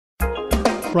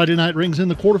Friday night rings in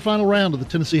the quarterfinal round of the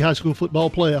Tennessee High School Football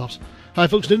Playoffs. Hi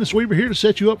folks, Dennis Weaver here to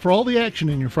set you up for all the action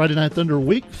in your Friday Night Thunder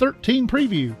Week 13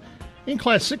 preview. In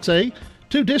Class 6A,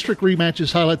 two district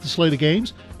rematches highlight the slate of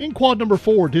games. In Quad Number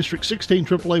 4, District 16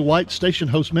 AAA White Station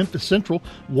hosts Memphis Central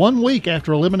 1 week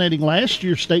after eliminating last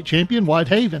year's state champion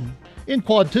Whitehaven. In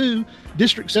Quad 2,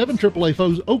 District 7 AAA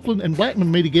foes Oakland and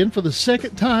Blackman meet again for the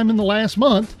second time in the last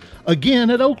month, again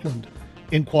at Oakland.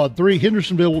 In Quad 3,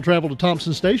 Hendersonville will travel to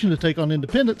Thompson Station to take on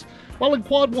Independence, while in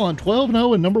Quad 1,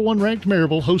 12-0 and number 1 ranked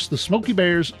Maryville host the Smoky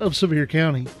Bears of Sevier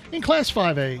County. In Class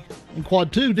 5A, in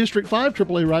Quad 2, District 5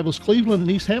 AAA rivals Cleveland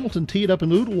and East Hamilton tee it up in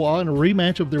Ooltewah in a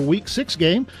rematch of their Week 6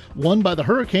 game, won by the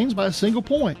Hurricanes by a single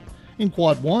point. In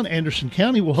Quad 1, Anderson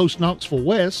County will host Knoxville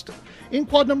West. In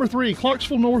Quad Number 3,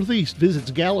 Clarksville Northeast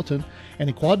visits Gallatin, and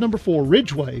in Quad Number 4,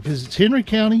 Ridgeway visits Henry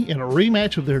County in a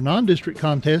rematch of their non-district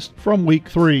contest from Week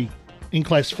 3. In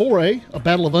Class 4A, a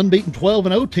battle of unbeaten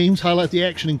 12-0 teams highlight the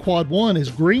action in Quad 1 as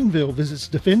Greenville visits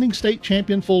defending state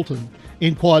champion Fulton.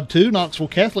 In Quad 2, Knoxville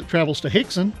Catholic travels to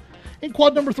Hickson. In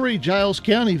Quad Number 3, Giles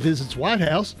County visits White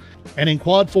House. And in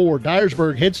Quad 4,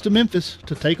 Dyersburg heads to Memphis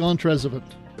to take on Treasevant.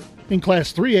 In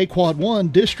Class 3A, Quad 1,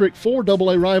 District 4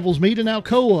 AA rivals meet in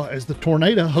Alcoa as the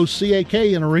Tornado hosts CAK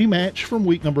in a rematch from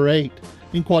Week Number 8.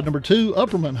 In Quad Number 2,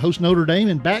 Upperman hosts Notre Dame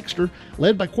in Baxter,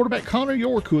 led by quarterback Connor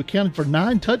York, who accounted for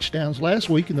 9 touchdowns last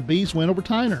week in the Bees' win over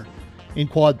Tyner. In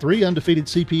Quad 3, undefeated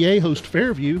CPA hosts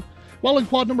Fairview, while in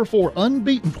Quad Number 4,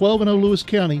 unbeaten 12-0 Lewis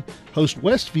County hosts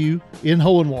Westview in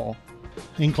Hohenwald.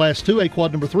 In Class 2A,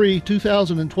 Quad Number 3,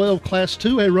 2012 Class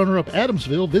 2A runner-up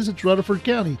Adamsville visits Rutherford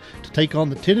County to take on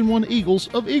the 10-1 Eagles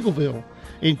of Eagleville.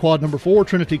 In Quad Number 4,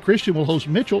 Trinity Christian will host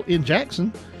Mitchell in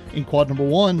Jackson. In Quad Number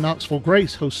 1, Knoxville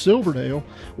Grace hosts Silverdale,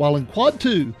 while in Quad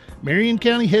 2, Marion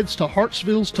County heads to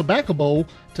Hartsville's Tobacco Bowl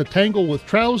to tangle with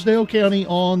Trousdale County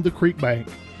on the Creek Bank.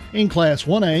 In Class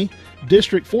 1A,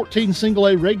 District 14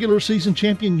 Single-A regular season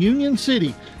champion Union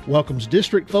City welcomes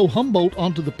District foe Humboldt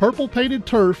onto the purple-painted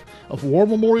turf of War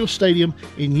Memorial Stadium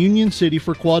in Union City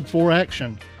for Quad 4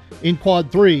 action. In Quad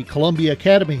 3, Columbia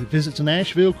Academy visits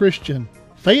Nashville Christian.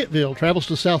 Fayetteville travels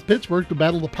to South Pittsburgh to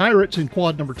battle the Pirates in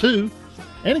Quad Number 2.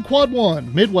 And in Quad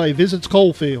 1, Midway visits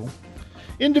Coalfield.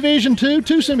 In Division 2,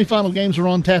 2 semifinal games are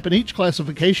on tap in each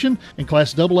classification. In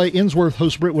Class AA, Innsworth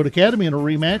hosts Brentwood Academy in a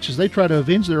rematch as they try to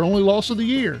avenge their only loss of the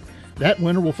year. That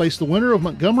winner will face the winner of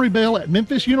Montgomery Bell at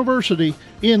Memphis University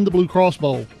in the Blue Cross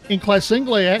Bowl. In Class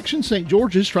Single A action, St.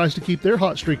 George's tries to keep their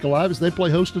hot streak alive as they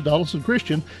play host to Donaldson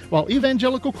Christian, while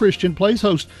Evangelical Christian plays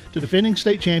host to defending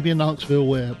state champion Knoxville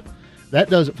Webb. That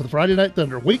does it for the Friday Night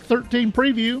Thunder Week 13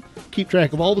 preview. Keep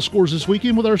track of all the scores this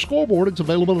weekend with our scoreboard. It's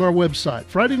available at our website,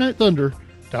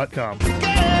 FridayNightThunder.com.